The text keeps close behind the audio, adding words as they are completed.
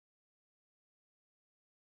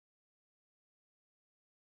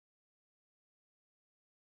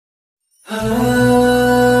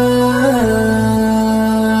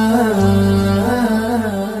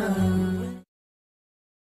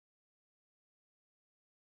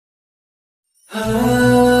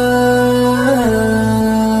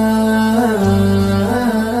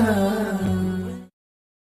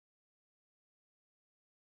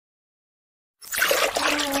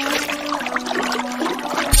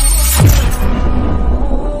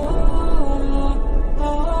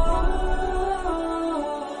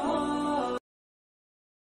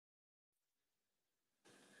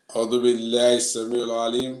أعوذ بالله السميع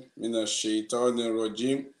العليم من الشيطان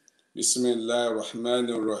الرجيم بسم الله الرحمن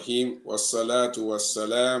الرحيم والصلاة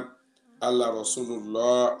والسلام على رسول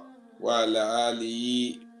الله وعلى آله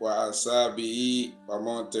وأصحابه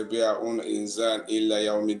ومن تبعهم بإحسان إلى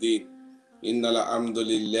يوم الدين إن الحمد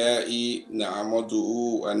لله نحمده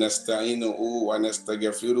ونستعينه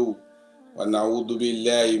ونستغفره ونعوذ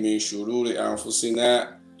بالله من شرور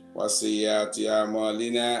أنفسنا وسيئات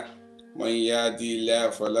أعمالنا من يهدي الله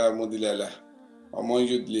فلا مضل له ومن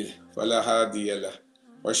يضلل فلا هادي له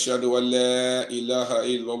واشهد ان لا اله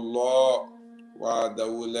الا الله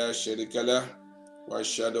وحده لا شريك له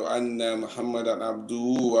واشهد ان محمدا عبده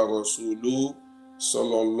ورسوله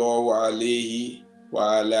صلى الله عليه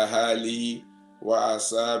وعلى اله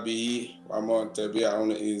واصحابه ومن تبعهم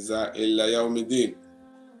بإحسان الى يوم الدين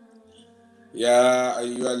يا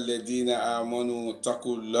ايها الذين امنوا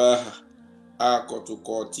اتقوا الله حق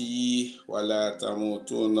تقاته ولا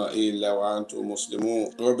تموتن إلا وأنتم مسلمون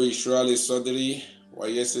رب اشرح لي صدري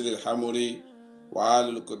ويسر لي أمري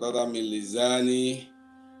واحلل عقدة من لساني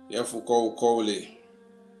يفقهوا قولي.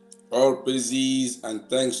 All praises and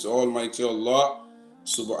thanks to Almighty Allah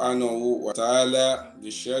subhanahu wa ta'ala,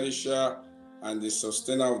 the cherisher and the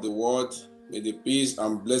sustainer of the world. May the peace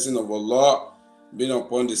and blessing of Allah be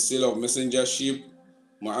upon the seal of messengership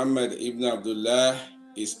Muhammad ibn Abdullah,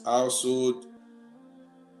 his household,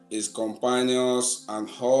 his companions, and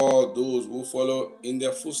all those who follow in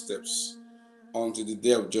their footsteps until the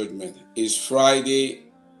day of judgment. It's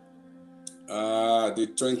Friday,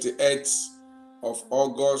 the 28th of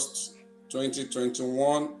August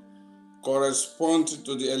 2021, corresponding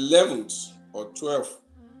to the 11th or 12th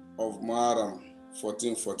of Muharram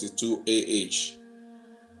 1442 AH.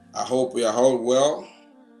 I hope we are all well.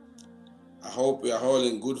 I hope we are all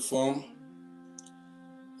in good form.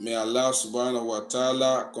 May Allah subhanahu wa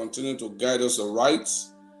ta'ala continue to guide us aright.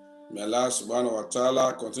 May Allah subhanahu wa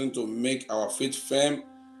ta'ala continue to make our feet firm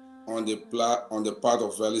on the path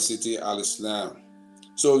of felicity al-Islam.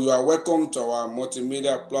 So you are welcome to our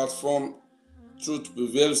multimedia platform, Truth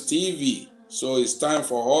Prevails TV. So it's time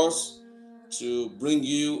for us to bring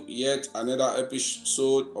you yet another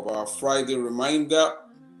episode of our Friday reminder.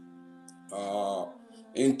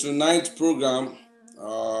 In tonight's program,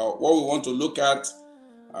 what we want to look at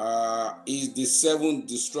is the 7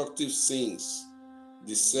 destructive sins.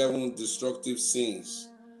 The 7 destructive sins.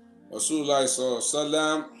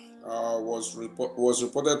 RasuluLlahi was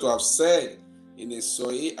reported to have said in a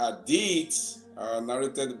Sahih Hadith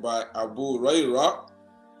narrated by Abu Hurairah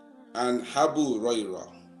and Abu Hurairah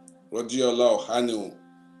radiyallahu anhu.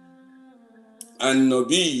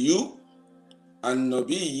 An-Nabiyyi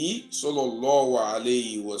sallallahu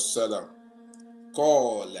alayhi wa sallam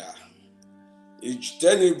qala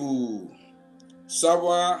اجتنبوا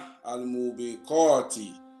 7 الموبقات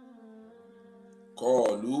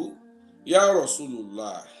قالوا يا رسول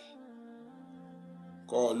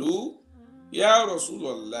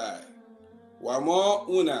الله وما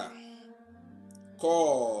هنا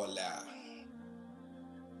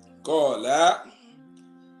قال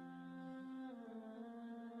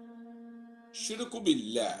شرك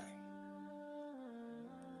بالله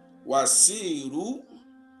وسيروا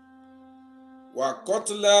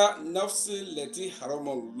وقتل نفس التي حرم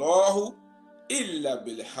الله إلا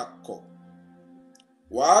بالحق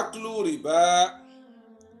وأكل ربا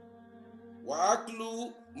وأكل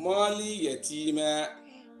مال يتيما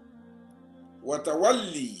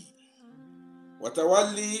وتولي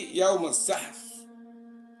يوم الزحف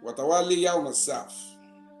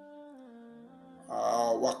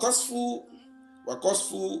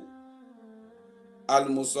وقصف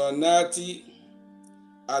المصانات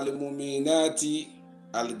al-muminati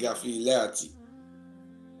al-gafilati.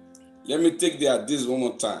 Let me take the hadith one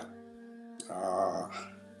more time.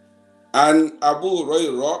 And Abu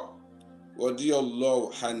Hurairah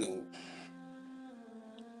radiyallahu anhu.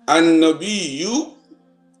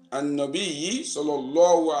 An-Nabiyyi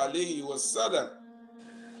sallallahu alayhi wa sallam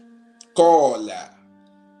qala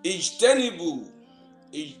ijtanibu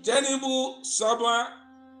 7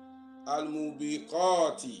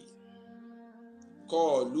 al-mubiqati.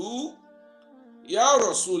 قالوا Ya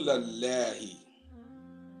RasuluLlahi.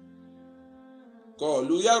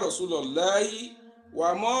 Qalu ya RasuluLlahi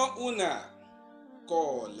wa ma una.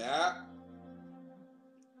 Qala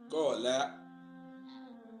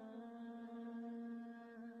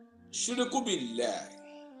shirku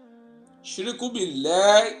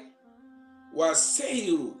billahi wa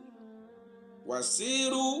siru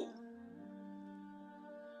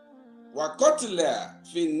wa qatla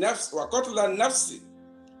nafsi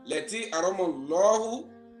lati harama Allahu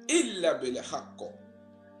illa bil haqq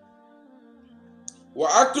wa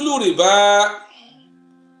aklu riba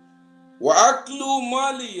wa aklu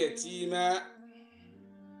mali yatima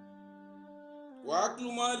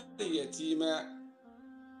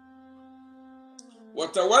wa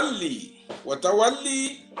tawalli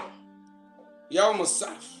yawm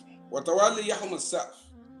as-saf wa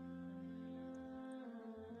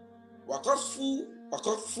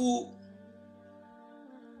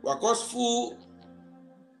qasfu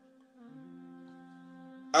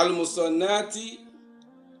al-musannati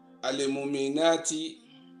al-mu'minati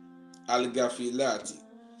al-ghafilati.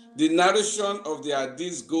 The narration of the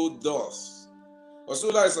Hadith goes thus.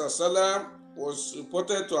 Rasulullah was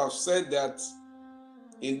reported to have said that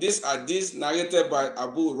in this Hadith narrated by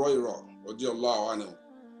Abu Hurairah,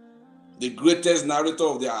 the greatest narrator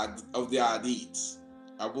of the Hadith,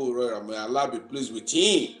 Abu Hurairah, may Allah be pleased with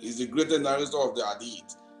him, is the greatest narrator of the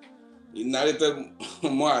Hadith. He narrated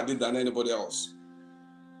more Hadith than anybody else.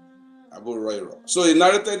 Abu Hurairah. So he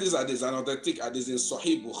narrated this Hadith, an authentic Hadith in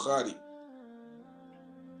Sahih Bukhari.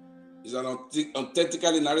 It's an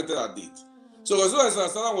authentically narrated Hadith. So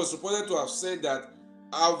Rasulullah was reported to have said that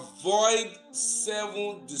avoid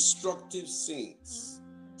 7 destructive sins.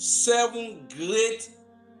 7 great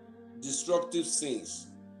destructive sins.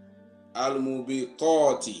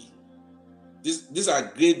 Al-Mubiqati. These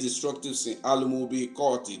are great destructive sins.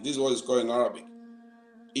 Al-Mubiqati. This is what it's called in Arabic.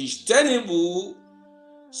 Ijtanibu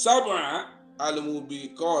sab'a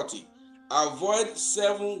al-Mubiqati. Avoid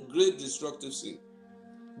 7 great destructive sins.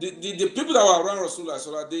 The people that were around Rasulullah,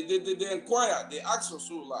 they inquired, they asked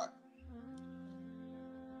Rasulullah,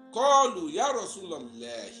 Qalu ya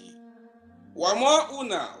Rasulullahi wa ma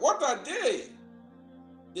una. What are they?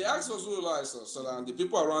 They asked Rasulullah and the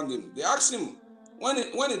people around him. They asked him, when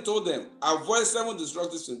he told them, avoid 7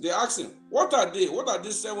 destructive sins, they asked him, what are they? What are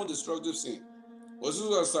these 7 destructive sins?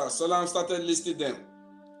 Rasulullah started listing them.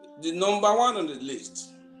 The number 1 on the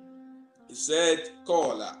list, he said,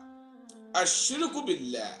 Qala ashirku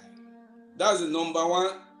billah. That's the number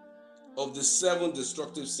 1 of the 7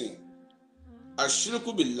 destructive sins.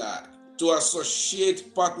 Ashirku billah, to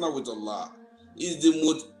associate partner with Allah, is the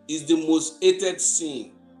most hated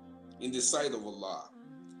sin in the sight of Allah.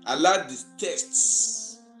 Allah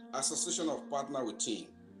detests association of partner with him.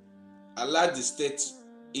 Allah detests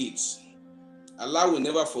it. Allah will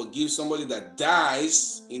never forgive somebody that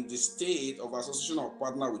dies in the state of association of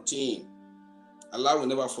partner with him. Allah will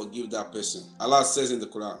never forgive that person. Allah says in the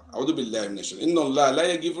Quran, A'udhu billahi minash shaitanir rajim, Inna Allah la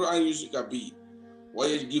yaghfiru an yushraka bihi wa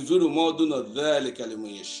yaghfiru ma duna dhalika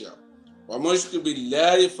liman yasha. Wa man yushrik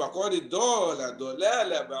billahi faqad dalla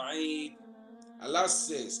dalalan ba'id. Allah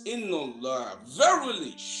says, Inna Allah,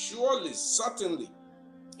 verily, surely, certainly,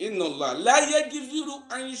 Inna Allah la yaghfiru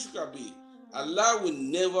an yushraka bihi. Allah will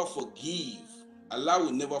never forgive. Allah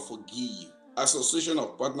will never forgive association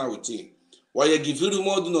of partner with him. He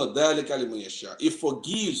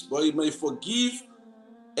forgives, but he may forgive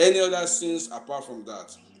any other sins apart from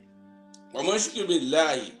that.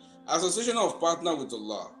 Association of partner with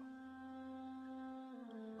Allah.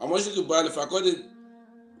 And whoever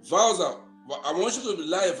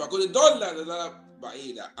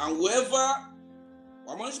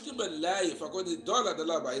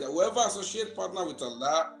associate partner with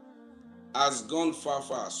Allah has gone far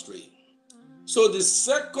astray. So the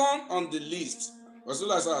second on the list,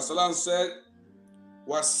 Rasulullah said,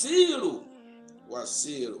 Wasiru,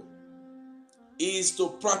 is to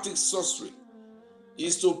practice sorcery,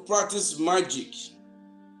 is to practice magic.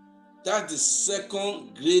 That's the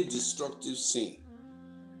second great destructive sin.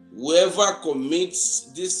 Whoever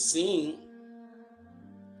commits this sin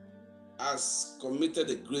has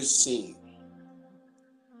committed a great sin.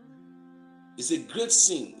 It's a great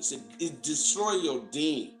sin. It destroys your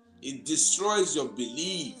deen. It destroys your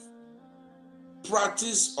belief.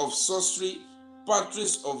 Practice of sorcery,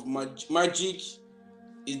 practice of magic,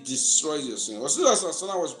 it destroys your sin.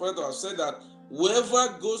 Rasulullah was supposed to have said that whoever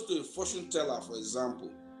goes to a fortune teller, for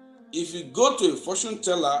example, if you go to a fortune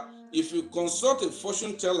teller, if you consult a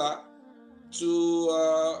fortune teller to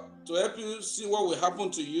help you see what will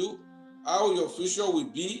happen to you, how your future will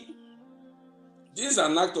be, this is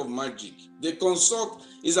an act of magic. The consult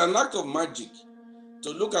is an act of magic.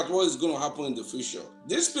 to look at what is going to happen in the future.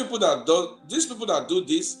 These people that do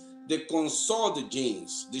this, they consult the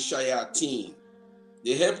jinns, the shayateen.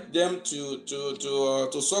 They help them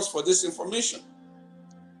to source for this information.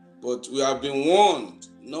 But we have been warned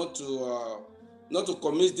not to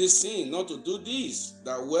commit this sin, not to do this.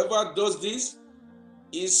 That whoever does this,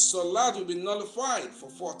 his salat will be nullified for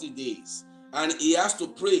 40 days, and he has to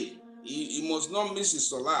pray. He must not miss his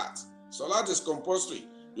salat. Salat is compulsory.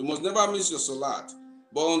 You must never miss your salat.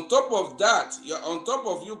 But on top of that, on top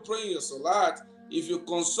of you praying your salat, if you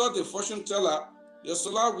consult a fortune teller, your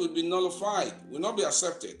salat will be nullified, will not be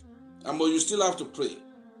accepted, but you still have to pray.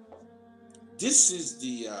 This is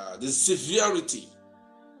the severity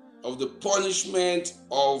of the punishment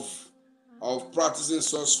of practicing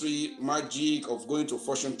sorcery, magic, of going to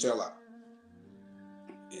fortune teller.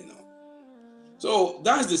 So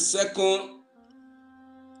that's the second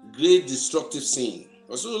great destructive sin.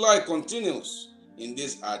 RasuluLlahi continues in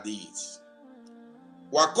this hadith.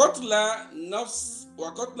 وَقَتْلَ نَفْسِ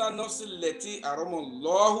الَّتِي أَرَمَ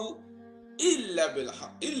اللَّهُ إِلَّا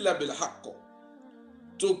بِالْحَقِّ.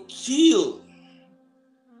 To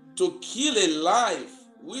kill a life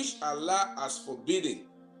which Allah has forbidden,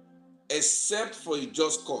 except for a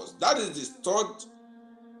just cause. That is the third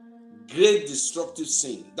great destructive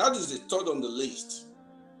sin. That is the third on the list.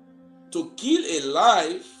 To kill a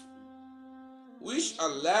life which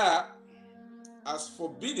Allah has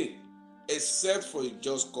forbidden, except for a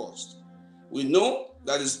just cause. We know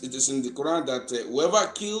that it is in the Quran that whoever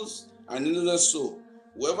kills an innocent soul,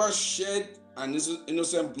 whoever shed an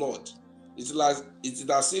innocent blood, it is as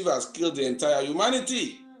if he has killed the entire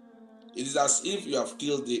humanity. It is as if you have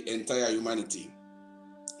killed the entire humanity.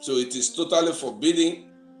 So it is totally forbidden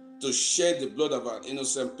to shed the blood of an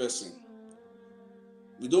innocent person.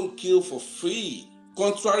 We don't kill for free,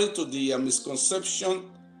 contrary to the misconception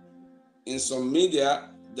in some media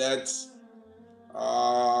that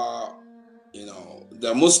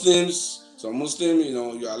the Muslims,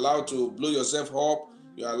 you're allowed to blow yourself up,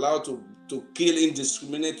 you're allowed to kill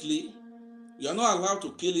indiscriminately. You are not allowed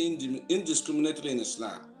to kill indiscriminately in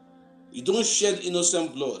Islam. You don't shed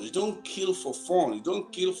innocent blood. You don't kill for fun. You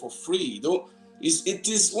don't kill for free. It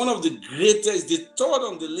is one of the greatest, the third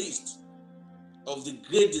on the list of the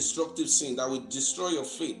great destructive sin that will destroy your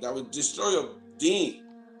faith, that will destroy your deen.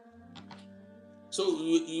 So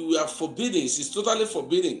you are forbidden. It is totally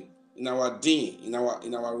forbidden in our deen, in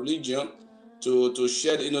our religion, to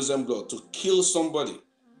shed innocent blood, to kill somebody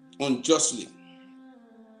unjustly.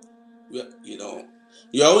 You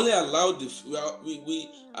are only allowed.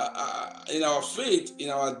 In our faith, in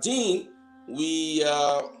our deen, we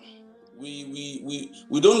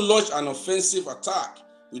don't launch an offensive attack.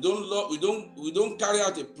 We don't carry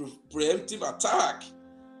out a preemptive attack.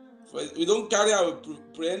 We don't carry out a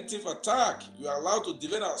preemptive attack. You are allowed to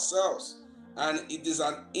defend ourselves, and it is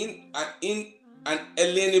an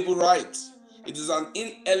inalienable right. It is an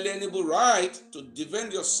inalienable right to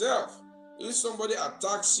defend yourself. If somebody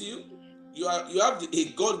attacks you, you have a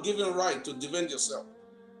God-given right to defend yourself.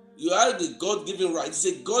 You have the God-given right. It's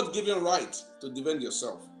a God-given right to defend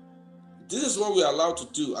yourself. This is what we are allowed to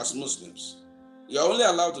do as Muslims. You are only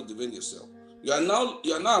allowed to defend yourself. You are not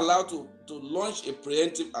allowed to launch a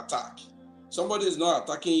preemptive attack. Somebody is not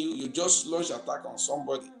attacking you. You just launch attack on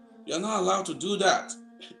somebody. You are not allowed to do that.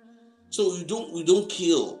 So we don't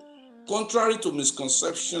kill, contrary to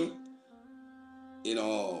misconception.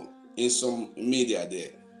 In some media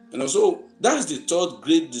there. So that's the third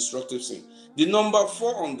great destructive sin. The number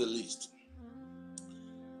 4 on the list.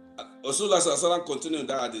 RasuluLlahi continued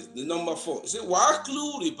that hadith. The number 4. He said,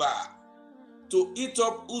 Wa'aklu riba, to eat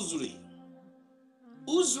up usury.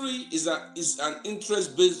 Usury is an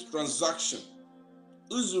interest-based transaction.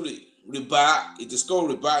 Usury, riba, it is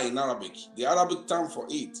called riba in Arabic. The Arabic term for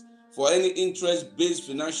it, for any interest-based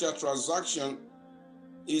financial transaction,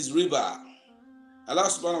 is riba. Allah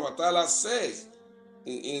subhanahu wa ta'ala says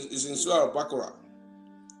in Surah Al-Baqarah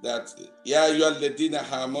that Ya ayyuhalladhina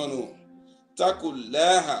amanu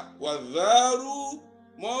taqullaha wa dharu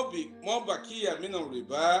ma baqiya min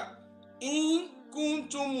riba in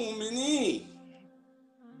kuntum mu'minin.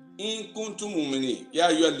 In kuntum mu'minin. Ya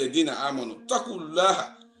ayyuhalladhina amanu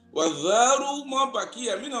taqullaha wa dharu ma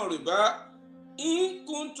baqiya min riba in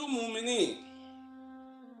kuntum mu'minin.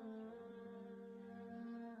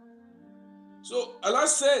 So Allah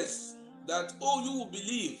says that, you will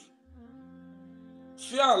believe,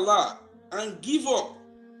 fear Allah, and give up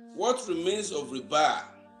what remains of riba,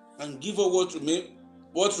 and give up what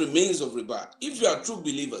remains of riba, if you are true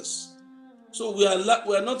believers. So we are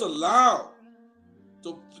not allowed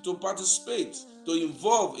to participate, to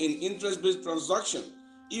involve in interest-based transaction,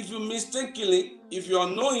 If you mistakenly, if you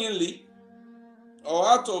unknowingly, or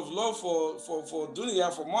out of love for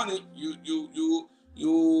dunya, for money, you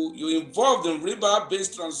involved in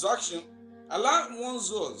riba-based transaction, Allah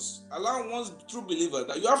wants true believer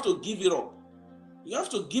that you have to give it up. You have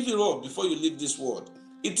to give it up before you leave this world.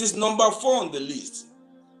 It is number 4 on the list,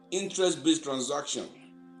 interest-based transaction.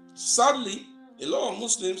 Sadly, a lot of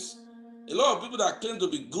Muslims, a lot of people that claim to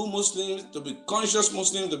be good Muslims, to be conscious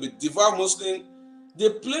Muslims, to be devout Muslims, they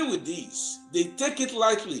play with these. They take it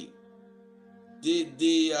lightly.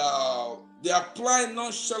 They apply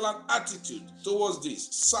nonchalant attitude towards this.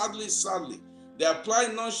 Sadly, they apply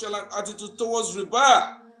nonchalant attitude towards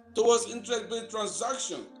riba, towards interest-based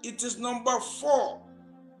transaction. It is number 4.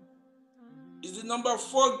 It's the number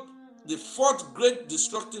 4, the 4th great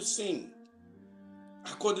destructive sin,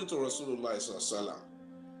 according to RasuluLlahi.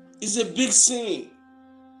 It's a big sin.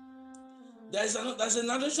 There's a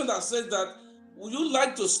narration that says that, would you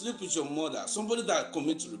like to sleep with your mother, somebody that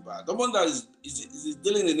commits riba, someone that is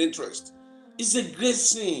dealing in interest? It's a great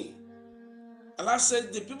sin. Allah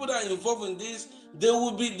said the people that are involved in this, they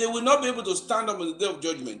will not be able to stand up on the day of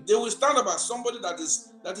judgment. They will stand up as somebody that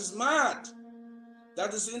is mad,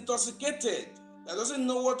 that is intoxicated, that doesn't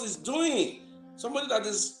know what is doing, somebody that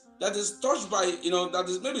is touched by, that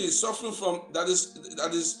is maybe suffering from, that is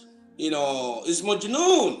is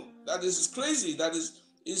majnoon, that is crazy, that is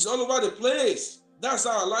all over the place. That's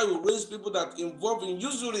how Allah will raise people that involve in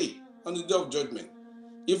usury on the day of judgment.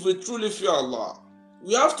 If we truly fear Allah,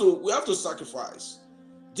 we have to sacrifice.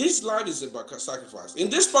 This life is about sacrifice. In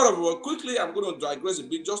this part of the world, quickly, I'm going to digress a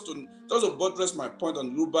bit just to buttress my point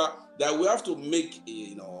on Luba, that we have to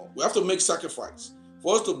make sacrifice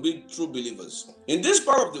for us to be true believers. In this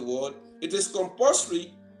part of the world, it is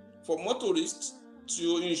compulsory for motorists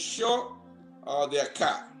to insure their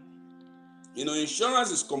car.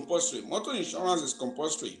 Insurance is compulsory. Motor insurance is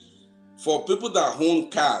compulsory for people that own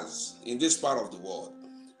cars in this part of the world.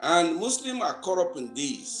 And Muslims are caught up in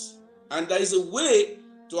this. And there is a way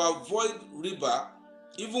to avoid riba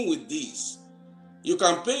even with this. You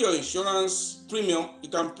can pay your insurance premium. You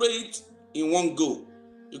can pay it in one go.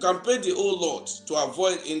 You can pay the whole lot to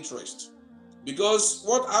avoid interest. Because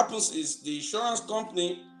what happens is the insurance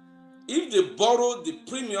company, if they borrow the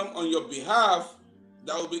premium on your behalf,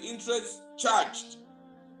 there will be interest charged.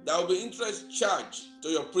 There will be interest charged to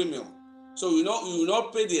your premium. So you will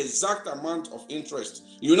not pay the exact amount of interest.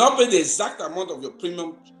 You will not pay the exact amount of your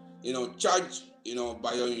premium, charged,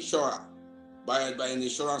 by your insurer, by an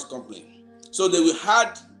insurance company. So they will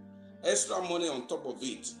add extra money on top of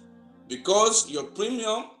it, because your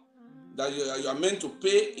premium that you are meant to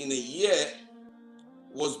pay in a year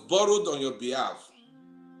was borrowed on your behalf.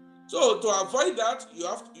 So to avoid that,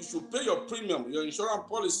 you should pay your premium, your insurance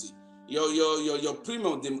policy, your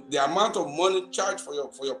premium, the amount of money charged for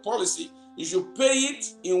your policy. You should pay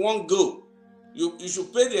it in one go. You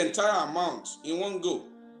should pay the entire amount in one go.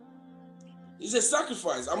 It's a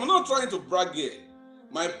sacrifice. I'm not trying to brag here.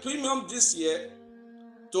 My premium this year,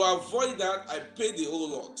 to avoid that, I paid the whole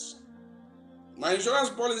lot. My insurance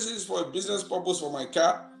policy is for a business purpose for my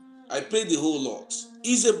car. I paid the whole lot.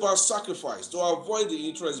 It's about sacrifice to avoid the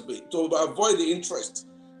interest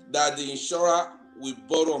that the insurer will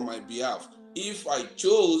borrow on my behalf. If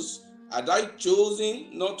had I chosen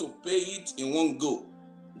not to pay it in one go,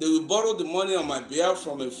 they will borrow the money on my behalf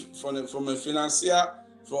from a financier,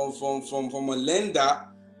 from a lender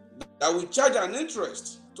that will charge an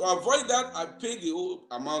interest. To avoid that, I pay the whole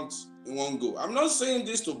amount in one go. I'm not saying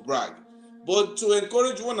this to brag, but to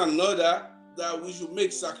encourage one another that we should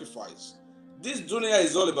make sacrifice. This dunya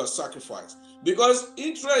is all about sacrifice, because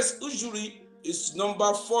interest usually is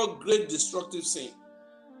number 4 great destructive sin.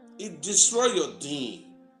 It destroys your deen.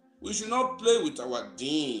 We should not play with our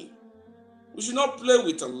deen. We should not play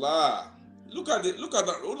with Allah. Look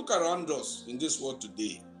around us in this world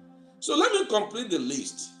today. So let me complete the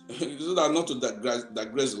list so that not to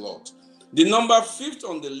digress a lot. The number 5th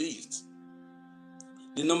on the list.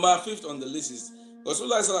 Is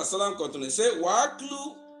Rasulullah sallallahu alaihi wasallam continues to say,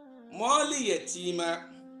 "Wa'aklu mali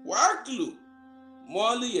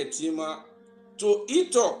yatima, to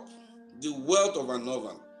eat up the wealth of an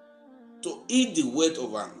orphan." To eat the wealth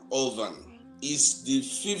of an orphan is the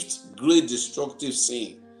 5th great destructive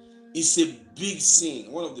sin. It's a big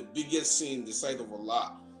sin, one of the biggest sins in the sight of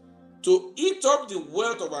Allah. To eat up the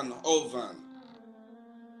wealth of an orphan.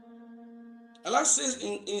 Allah says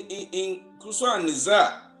in Surah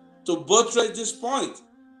An-Nisa, to buttress this point,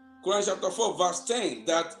 Quran chapter 4 verse 10,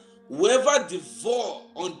 that whoever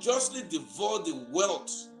unjustly devour the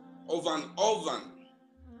wealth of an orphan,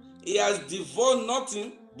 he has devoured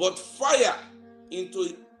nothing but fire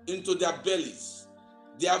into their bellies.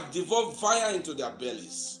 They have devoured fire into their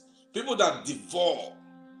bellies. People that devour,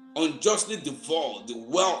 unjustly devour the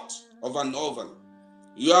wealth of an orphan.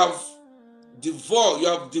 You have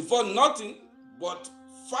devoured nothing but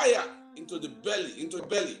fire into the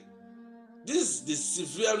belly. This is the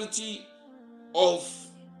severity of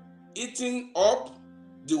eating up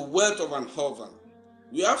the wealth of an orphan.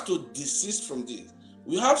 We have to desist from this.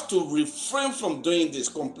 We have to refrain from doing this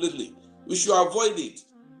completely. We should avoid it.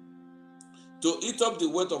 To eat up the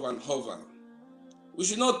wealth of an orphan. We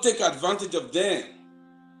should not take advantage of them.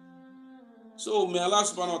 So may Allah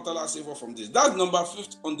subhanahu wa ta'ala save us from this. That's number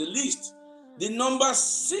 5th on the list. The number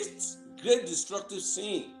 6th great destructive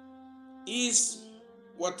sin is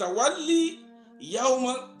watawalli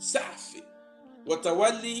yawma safi.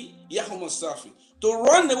 Watawalli yawma safi. To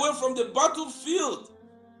run away from the battlefield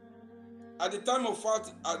at the time of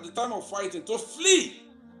fighting, to flee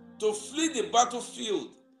the battlefield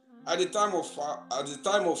at the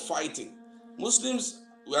time of fighting. Muslims,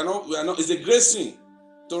 we are not. It's a great sin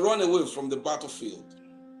to run away from the battlefield,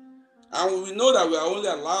 and we know that we are only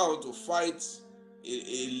allowed to fight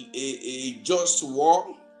a just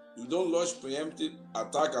war. We don't launch preemptive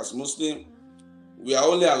attack as Muslim. We are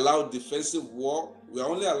only allowed defensive war. We are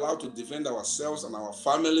only allowed to defend ourselves and our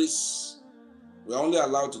families. We are only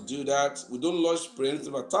allowed to do that. We don't launch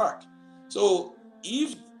preemptive attack. So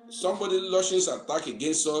if somebody launches attack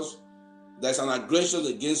against us, there's an aggression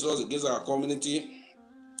against us, against our community,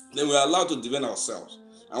 then we are allowed to defend ourselves.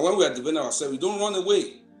 And when we are defending ourselves, we don't run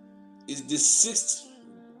away. It's the 6th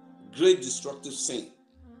great destructive sin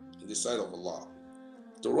in the sight of Allah.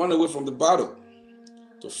 To run away from the battle,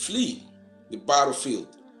 to flee the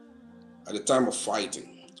battlefield at the time of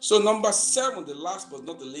fighting. So number 7, the last but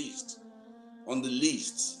not the least, on the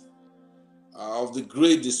list of the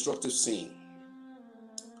great destructive sin.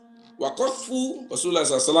 Wakosfu, RasuluLlahi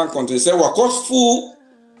sallallahu alaihi wasallam said,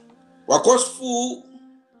 Wakosfu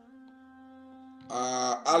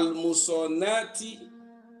al-musonati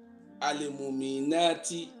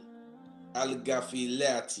al-muminati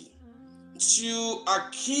al-gafilati. To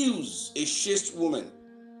accuse a chaste woman,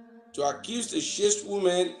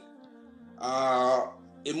 a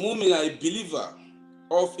mu'min, a believer,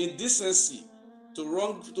 of indecency, to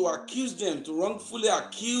wrongfully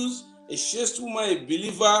accuse a chaste woman, a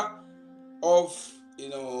believer, of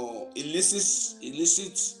illicit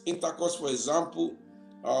intercourse, for example,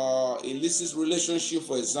 illicit relationship,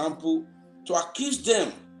 for example, to accuse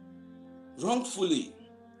them wrongfully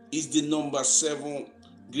is the number 7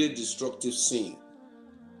 great destructive sin.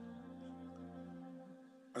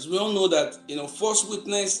 As we all know that false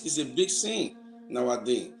witness is a big sin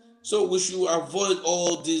nowadays. So we should avoid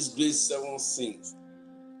all these great 7 sins.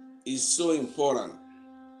 It's so important.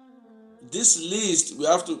 This list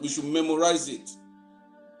we should memorize it.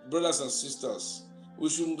 Brothers and sisters, we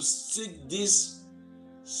should seek this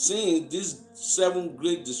sin, this 7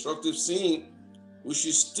 great destructive sin. We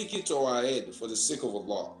should stick it to our head for the sake of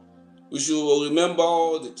Allah. We should remember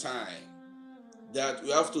all the time that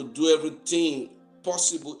we have to do everything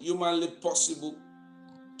possible, humanly possible,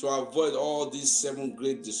 to avoid all these 7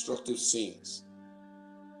 great destructive sins,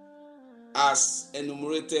 as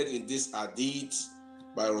enumerated in this Hadith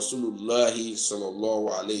by RasuluLlahi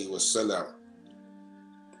sallallahu alaihi wasallam.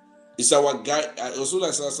 It's our guide.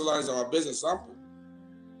 RasuluLlahi sallallahu alaihi wasallam is our best example.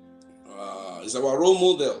 It's our role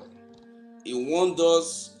model. He warned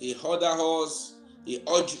us, he ordered us, he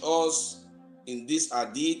urged us in this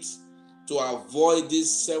Hadith to avoid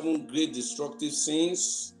these 7 great destructive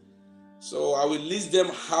sins. So I will list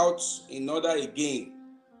them out in order again,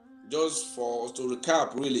 just to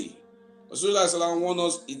recap really. Rasulullah sallallahu warned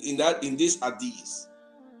us in this Hadith.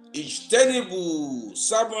 Ijtanibu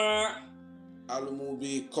sab'a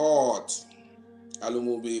al-mubiqat.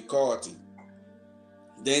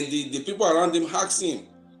 Then the people around him asked him,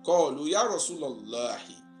 Qalu ya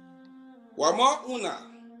RasuluLlahi, wa ma una?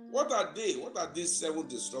 What are they? What are these 7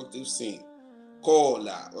 destructive sins?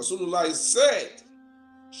 Qala, Rasulullah said,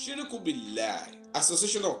 Shirku billah,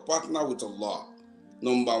 association of partner with Allah.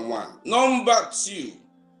 Number 1. Number 2,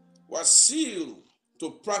 wasiru,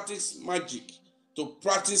 to practice magic, to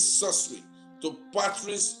practice sorcery, to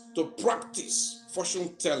practice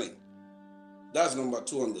fortune telling. That's number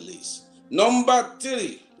 2 on the list. Number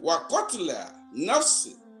 3, waqatla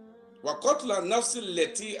nafsi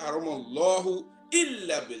allati haramallahu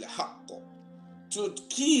illa bil haqq,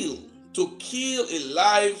 to kill a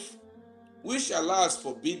life which Allah has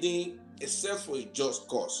forbidden except for a just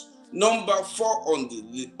cause. Number 4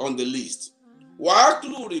 on the list,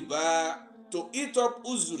 wa'aklu riba, to eat up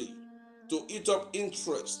usury, to eat up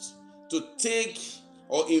interest, to take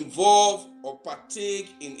or involve or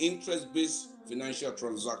partake in interest-based financial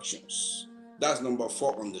transactions. That's number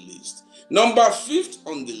 4 on the list. Number 5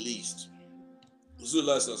 on the list.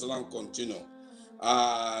 RasuluLlahi continue.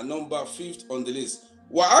 Number 5 on the list.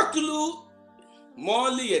 Wa'aklu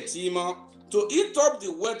mali yatima, to eat up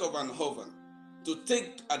the wealth of an orphan, to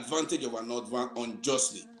take advantage of an orphan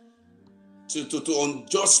unjustly, to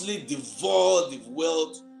unjustly devour the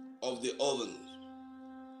wealth of the orphan.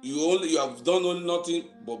 You have done only nothing,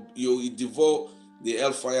 but you devour the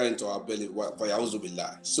hellfire into our belly.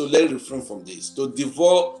 So let's refrain from this. To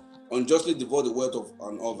unjustly devour the wealth of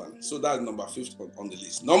an orphan. So that's number 5 on the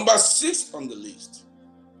list. Number 6 on the list.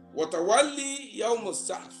 Watawali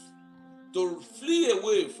Yaumusaf, to flee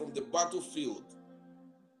away from the battlefield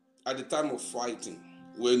at the time of fighting.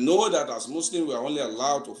 We know that as Muslims, we are only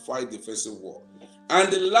allowed to fight defensive war.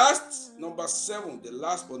 And the last, number 7, the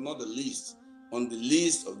last but not the least, on the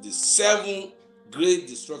list of the 7 great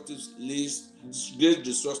destructive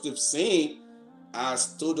sin,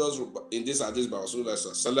 as told us in this hadith by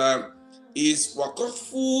RasuluLlahi, is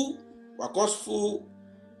waqfu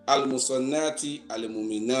al-musannati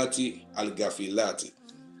al-muminati al-gafilati,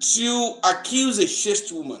 to accuse a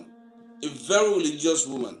chaste woman, a very religious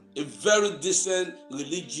woman, a very decent,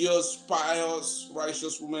 religious, pious,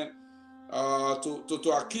 righteous woman,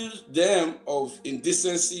 to accuse them of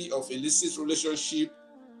indecency, of illicit relationship,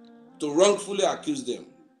 to wrongfully accuse them.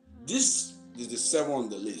 This is the 7 on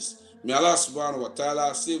the list. May Allah subhanahu wa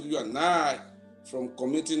ta'ala save you and I from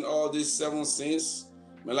committing all these 7 sins.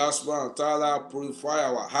 May Allah subhanahu wa ta'ala purify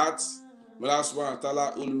our hearts. May Allah subhanahu wa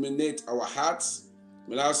ta'ala illuminate our hearts.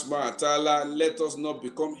 May Allah subhanahu wa ta'ala let us not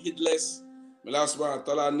become heedless. May Allah subhanahu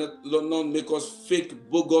wa ta'ala not make us fake,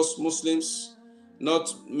 bogus Muslims,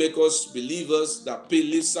 not make us believers that pay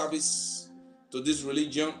lip service to this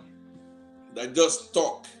religion, that just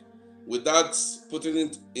talk without putting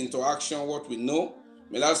it into action what we know.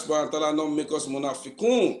 May Allah subhanahu wa ta'ala not make us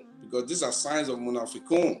munafiqun, because these are signs of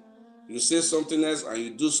munafiqun. You say something else and you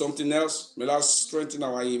do something else. May Allah strengthen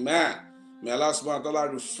our iman. May Allah subhanahu wa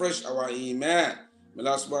ta'ala refresh our iman. May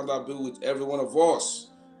Allah subhanahu wa ta'ala be with every one of us.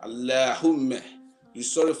 Allahumma, you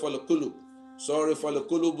sorry for the qulub. Sorry for the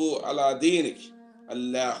qulubu ala dinik.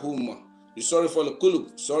 Allahumma, you sorry for the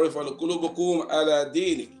qulub. Sorry for the qulubukum ala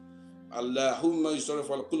dinik. Allahumma, you sorry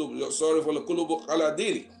for the qulub. Sorry for the qulubu ala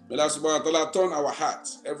dinik. May Allah subhanahu wa ta'ala turn our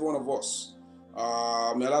hearts, every one of us.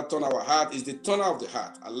 May Allah turn our heart. Is the turner of the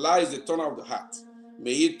heart. Allah is the turner of the heart.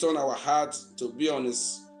 May He turn our heart to be on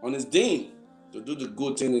His deen, to do the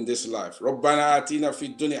good thing in this life. Rabbana atina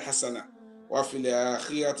fid dunya hasana wa fil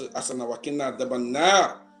akhirati hasana wa qina adhaban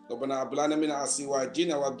nar. Rabbana hab lana min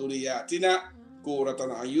azwajina wa dhurriyyatina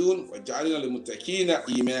qurratan a'yun waj'alna lil muttaqina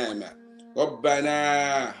imama.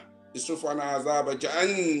 Rabbana isrif 'anna 'adhaba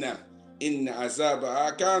jahannam inna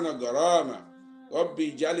 'adhabaha kana gharama.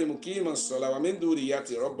 Rabbi ij'alni muqimas salati wa min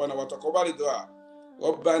dhurriyyati rabbana wa taqabbal du'a.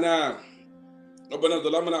 Rabbana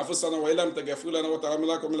ظلمنا أنفسنا وإن لم تغفر لنا وترحمنا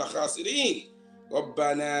لنكن من الخاسرين.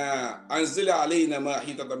 ربنا أنزل علينا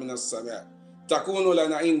مائدة من السماء تكون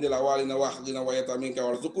لنا عند الأوائل وآخرين وآية منك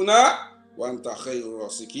وارزقنا وأنت خير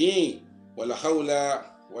الرازقين ولا حول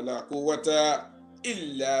ولا قوة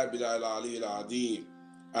إلا بالله العلي العظيم.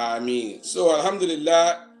 Ameen. So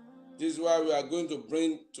Alhamdulillah, this is why we are going to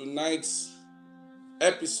bring tonight's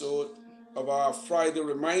episode of our Friday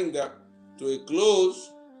reminder to a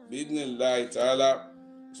close. Bismillah ta'ala.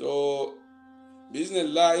 So,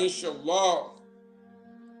 Bismillah, inshallah,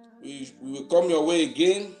 we will come your way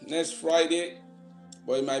again next Friday,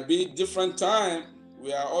 but it might be different time.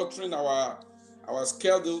 We are altering our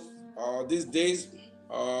schedule these days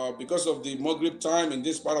because of the Maghrib time in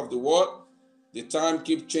this part of the world. The time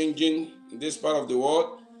keeps changing in this part of the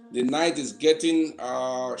world. The night is getting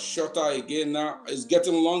shorter again now. It's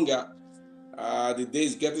getting longer. The day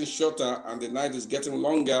is getting shorter and the night is getting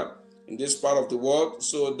longer in this part of the world.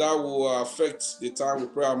 So that will affect the time we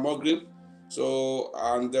pray our Maghrib. So,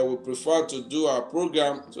 and we prefer to do our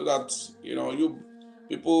program so that, you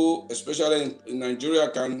people, especially in Nigeria,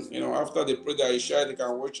 can, after they pray their Isha, they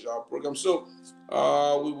can watch our program. So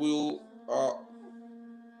we will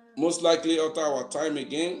most likely alter our time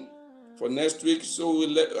again for next week. So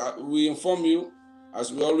we inform you,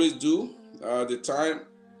 as we always do,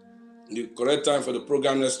 the correct time for the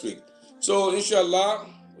program next week. So inshallah,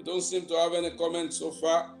 we don't seem to have any comments so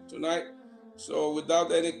far tonight. So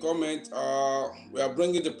without any comment, we are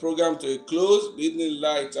bringing the program to a close.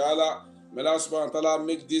 Bismillah ta'ala. May Allah subhanahu wa ta'ala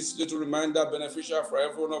make this little reminder beneficial for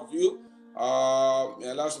every one of you. May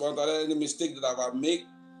Allah subhanahu wa ta'ala, any mistake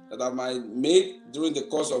that I might made during the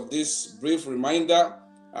course of this brief reminder,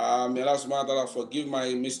 May Allah subhanahu wa ta'ala forgive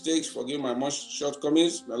my mistakes, forgive my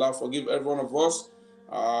shortcomings. May Allah forgive every one of us.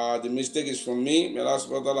 The mistake is from me. May Allah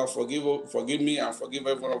subhanahu wa ta'ala forgive me and forgive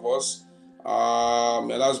every one of us.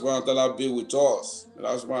 May Allah subhanahu wa ta'ala be with us. May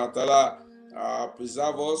Allah subhanahu wa ta'ala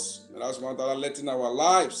preserve us. May Allah subhanahu wa ta'ala let in our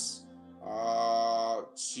lives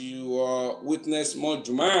to witness more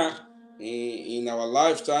Jum'ah in our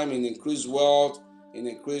lifetime, in increased wealth, in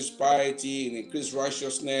increased piety, in increased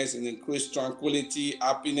righteousness, in increased tranquility,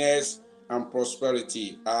 happiness, and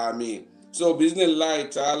prosperity. Amen. So, Bismillah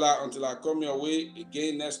ta'ala, until I come your way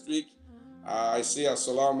again next week, I say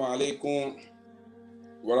Assalamu alaikum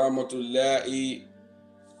wa rahmatullahi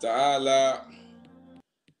ta'ala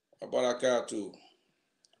wa barakatuh.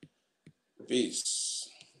 Peace.